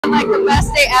like the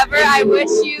best day ever. I wish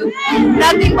you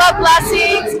nothing but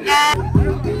blessings and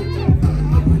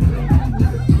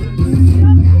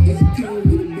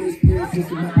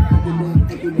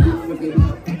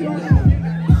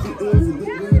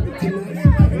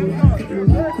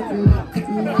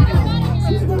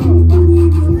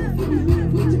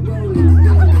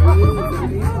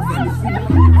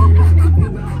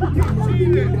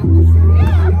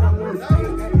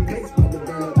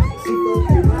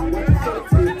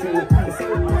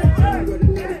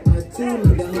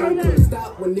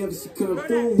whenever she come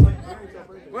through.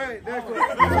 Wait, that's what.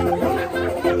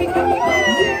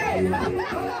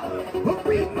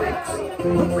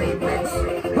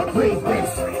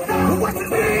 What's his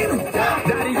name?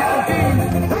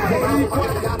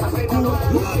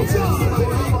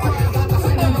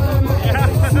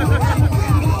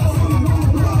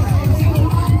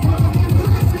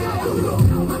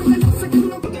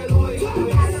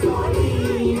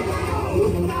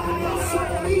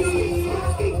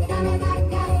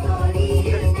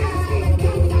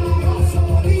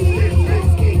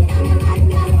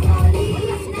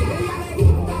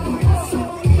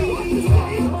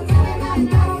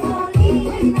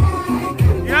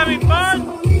 Daddy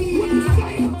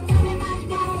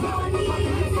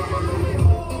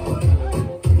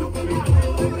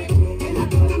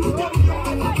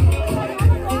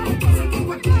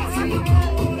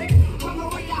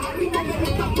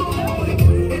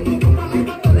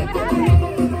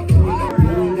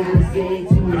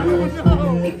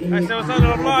I said what's up to the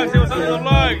vlog, say what's up to the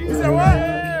vlog. You said what?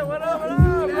 Hey, what up, what up?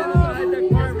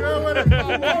 What's good with it?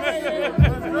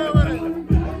 What's good with it?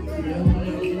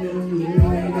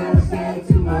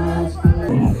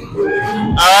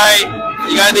 Alright,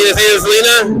 you got anything to say to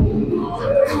Selena?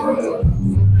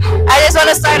 I just want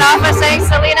to start off by saying,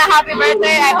 Selena, happy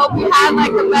birthday. I hope you have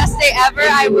like the best day ever.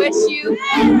 I wish you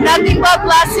nothing but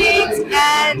blessings.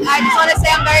 And I just want to say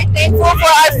I'm very thankful for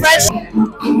our friendship.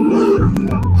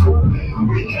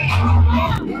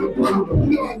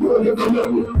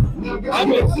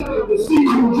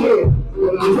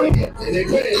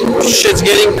 Shit's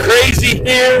getting crazy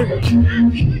here.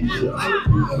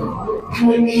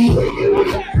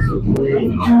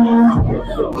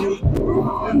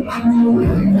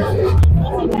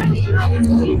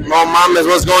 Oh, mamas,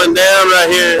 what's going down right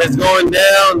here? It's going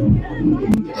down.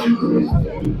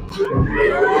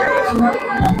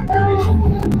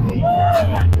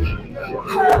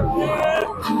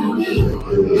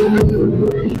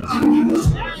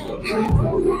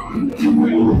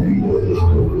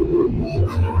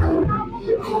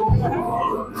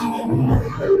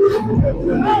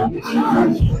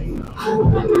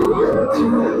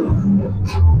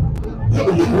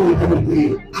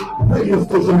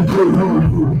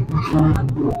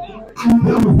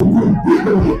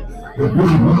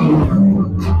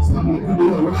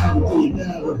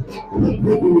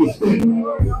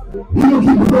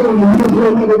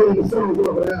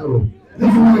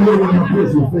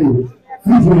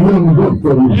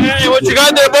 Hey, what you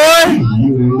got there, boy?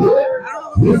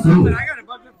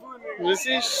 This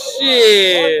is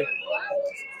shit.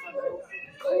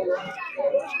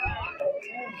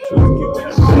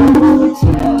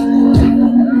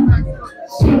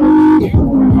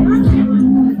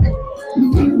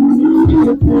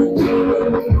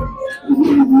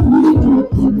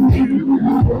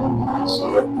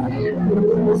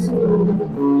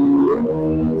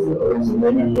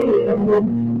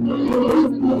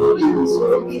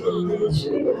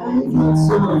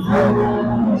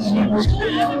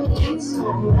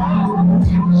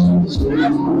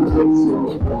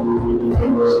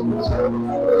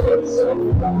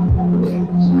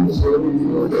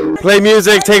 Play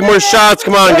music, take more shots.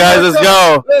 Come on, guys, let's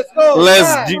go.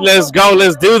 Let's go.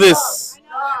 Let's do this.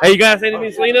 Hey, you guys say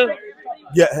anything, Selena?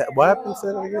 Yeah, what happened? Say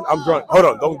that again. I'm drunk. Hold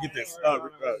on, don't get this.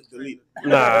 Delete it.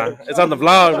 Nah, it's on the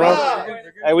vlog, bro.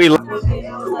 Hey,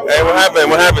 Hey, what happened?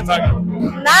 What happened?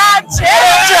 Nah, chill.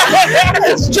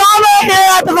 It's drama here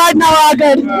at the vlog. No, we're all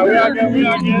good. We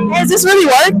all good. Hey, does this really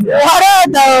work? Hold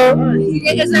on, though.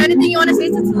 Is there anything you want to say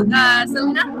to Selena?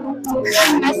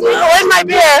 Where's my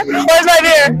beer? Where's my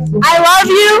beer? I love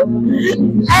you,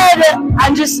 and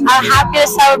I'm happy to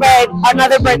celebrate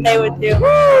another birthday with you.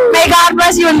 May God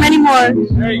bless you and many more.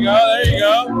 There you go. There you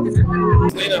go.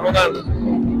 Selena, hold on.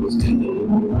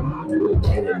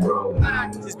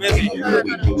 She's busy.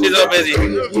 She's all busy.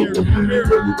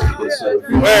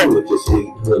 Where? You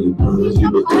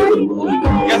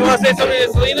guys want to say something to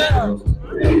Selena?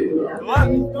 What?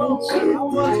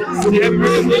 Happy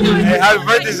birthday, Selena. Hey, happy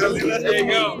birthday, Selena. There you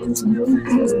go.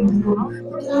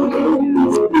 You want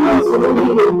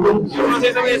to say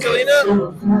something to Selena?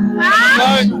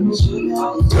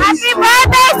 Happy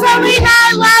birthday, Selena!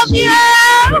 I love you!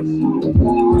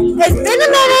 It's been a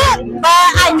minute, but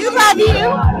I do love you.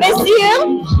 Miss you.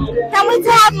 Can't wait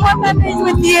to have more memories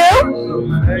with you.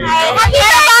 Happy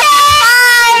birthday!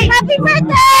 Happy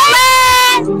birthday!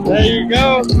 There you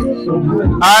go.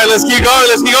 All right, let's keep going.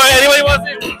 Let's keep going. Anybody wants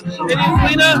to? Any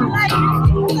Selena?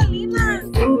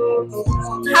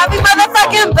 Happy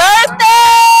motherfucking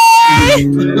birthday!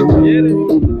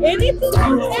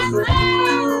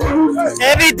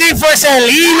 Anything for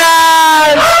Selena!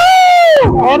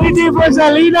 Anything for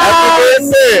Selena! Happy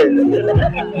birthday!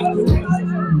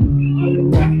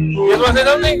 You guys want to say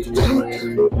something?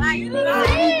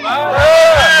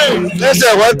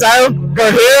 Listen, one time, go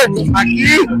here,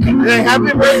 aquí, and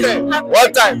happy birthday.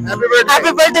 One time, happy birthday.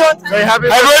 Happy birthday one time. Say happy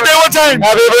birthday one time.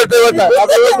 Happy birthday one time.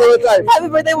 Happy birthday one time. Happy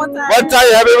birthday one time. One time,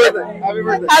 happy birthday. Happy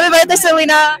birthday. Happy birthday,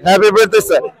 Selena. Happy birthday,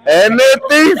 sir.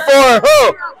 Anything for who?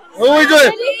 Who we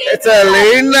doing? It's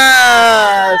Selena.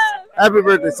 Happy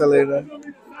birthday, Selena.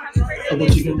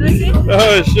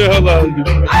 Oh, shit, hold on.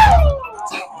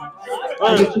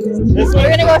 We're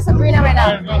gonna go with Sabrina right now.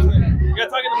 You gotta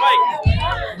talk in the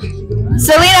mic.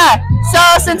 Selena, so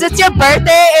since it's your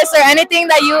birthday, is there anything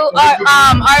that you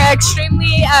are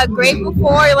extremely grateful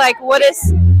for? Like, what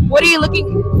are you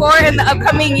looking for in the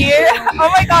upcoming year? Oh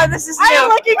my God, this is. I'm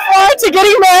looking forward to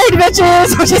getting married,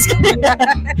 bitches. I'm just kidding.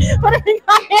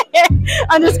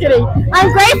 I'm just kidding.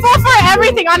 I'm grateful for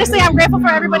everything. Honestly, I'm grateful for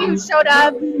everybody who showed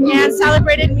up and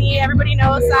celebrated me. Everybody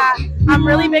knows that I'm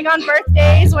really big on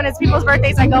birthdays. When it's people's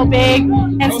birthdays, I go big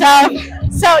and stuff.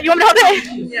 So you want me to hold it?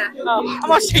 Yeah. Oh,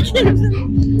 I'm all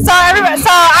shaking. So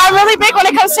I'm really big when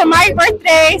it comes to my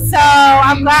birthday. So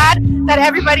I'm glad that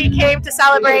everybody came to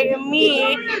celebrate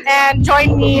me and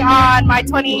join me on my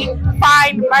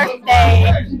 25th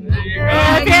birthday.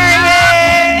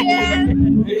 Period.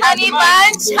 Honey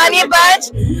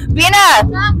bunch. Bina,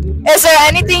 is there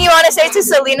anything you want to say to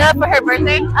Selena for her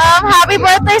birthday? Happy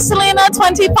birthday, Selena.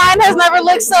 25 has never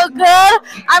looked so good.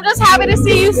 I'm just happy to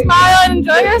see you smile and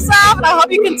enjoy yourself, and I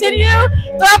hope you continue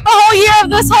throughout the whole year of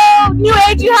this whole new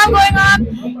age you have going on,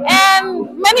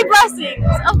 and many blessings,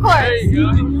 of course.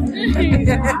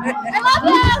 I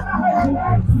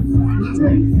love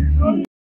you.